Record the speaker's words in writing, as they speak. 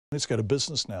Let's go to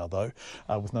business now, though,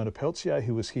 with Nona Peltier,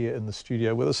 who was here in the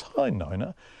studio with us. Hi,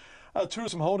 Nona.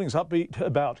 Tourism Holdings upbeat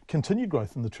about continued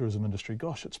growth in the tourism industry.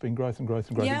 Gosh, it's been growth and growth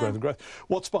and growth and growth and growth.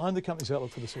 What's behind the company's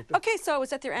outlook for the sector? Okay, so I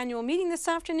was at their annual meeting this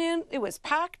afternoon. It was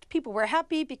packed. People were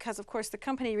happy because, of course, the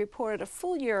company reported a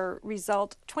full year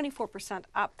result, 24%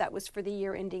 up. That was for the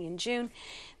year ending in June.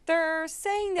 They're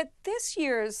saying that this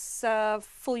year's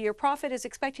full year profit is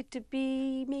expected to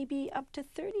be maybe up to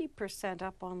 30%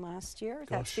 up on last year. Gosh.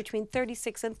 That's between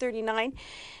 36 and 39.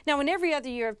 Now, in every other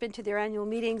year I've been to their annual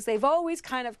meetings, they've always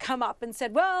kind of come up and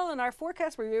said, well, in our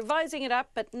forecast, we're revising it up,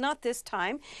 but not this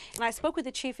time. And I spoke with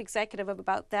the chief executive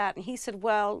about that, and he said,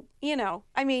 well, you know,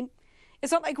 I mean,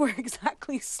 it's not like we're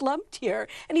exactly slumped here.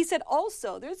 And he said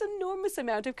also there's an enormous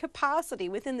amount of capacity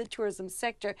within the tourism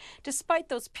sector, despite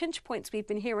those pinch points we've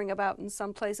been hearing about in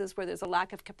some places where there's a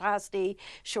lack of capacity,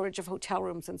 shortage of hotel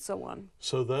rooms and so on.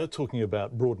 So they're talking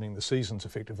about broadening the seasons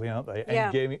effectively, aren't they?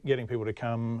 And Yeah. getting people to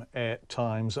come at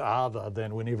times other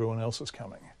than when everyone else is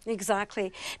coming.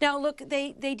 Exactly. Now, look,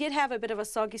 they did have a bit of a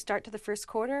soggy start to the first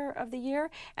quarter of the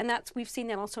year, and we've seen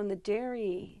that also in the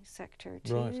dairy sector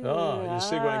too. Right. Oh, you're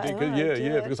segueing.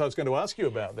 Yeah, because I was going to ask you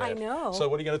about that. I know. So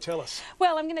what are you going to tell us?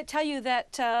 Well, I'm going to tell you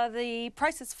that the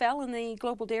prices fell in the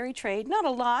global dairy trade. Not a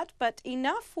lot, but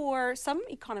enough for some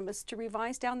economists to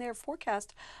revise down their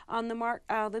forecast on the milk,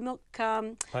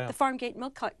 the farm gate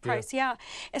milk price. Yeah.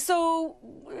 So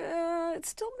it's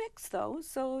still mixed though.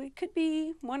 So it could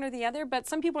be one or the other. But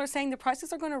some people are saying the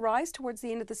prices are going to rise towards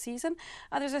the end of the season.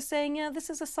 Others are saying, yeah, this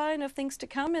is a sign of things to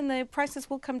come, and the prices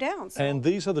will come down. So. And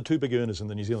these are the two big earners in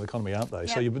the New Zealand economy, aren't they?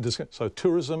 Yeah. So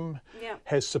tourism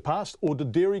has surpassed, or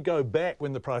did dairy go back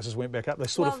when the prices went back up? They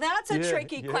sort well, that's a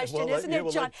tricky question, isn't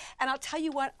it, John? And I'll tell you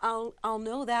what, I'll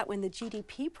know that when the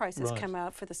GDP prices come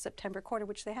out for the September quarter,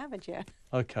 which they haven't yet.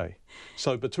 Okay.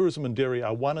 So, but tourism and dairy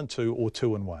are 1 and 2 or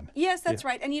 2 and 1? Yes, that's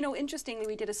right. And, you know, interestingly,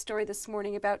 we did a story this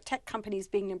morning about tech companies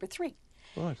being number 3.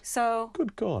 Right. So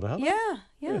good God, aren't they? Yeah,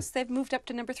 yes, they've moved up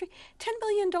to number 3. $10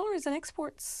 billion in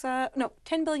exports. No,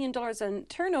 $10 billion in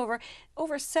turnover,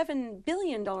 over $7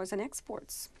 billion in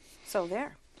exports. So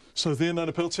there. So then,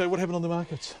 Nona Peltier, what happened on the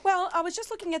markets? Well, I was just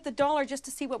looking at the dollar just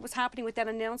to see what was happening with that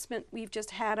announcement we've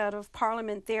just had out of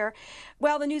Parliament there.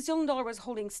 Well, the New Zealand dollar was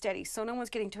holding steady, so no one's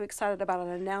getting too excited about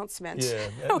an announcement. Yeah,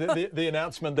 the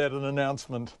announcement that an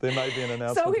announcement. There may be an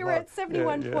announcement. So we were at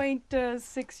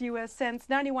 71.6 US cents,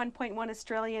 91.1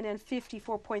 Australian and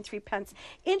 54.3 pence.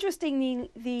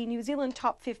 Interestingly, the New Zealand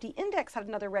Top 50 Index had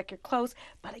another record close,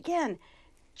 but again,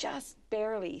 just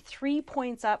barely 3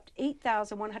 points up,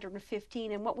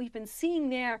 8,115. And what we've been seeing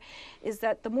there is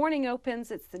that the morning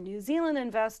opens, it's the New Zealand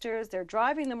investors, they're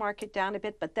driving the market down a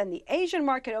bit, but then the Asian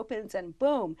market opens and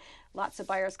boom, lots of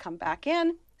buyers come back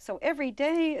in. So every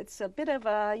day it's a bit of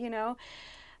a, you know,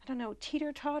 I don't know,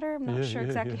 teeter-totter? I'm not sure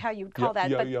exactly how you would call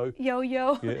that, but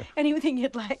yo-yo, anything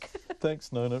you'd like.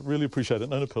 Thanks, Nona. Really appreciate it.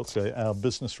 Nona Peltier, our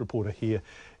business reporter here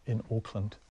in Auckland.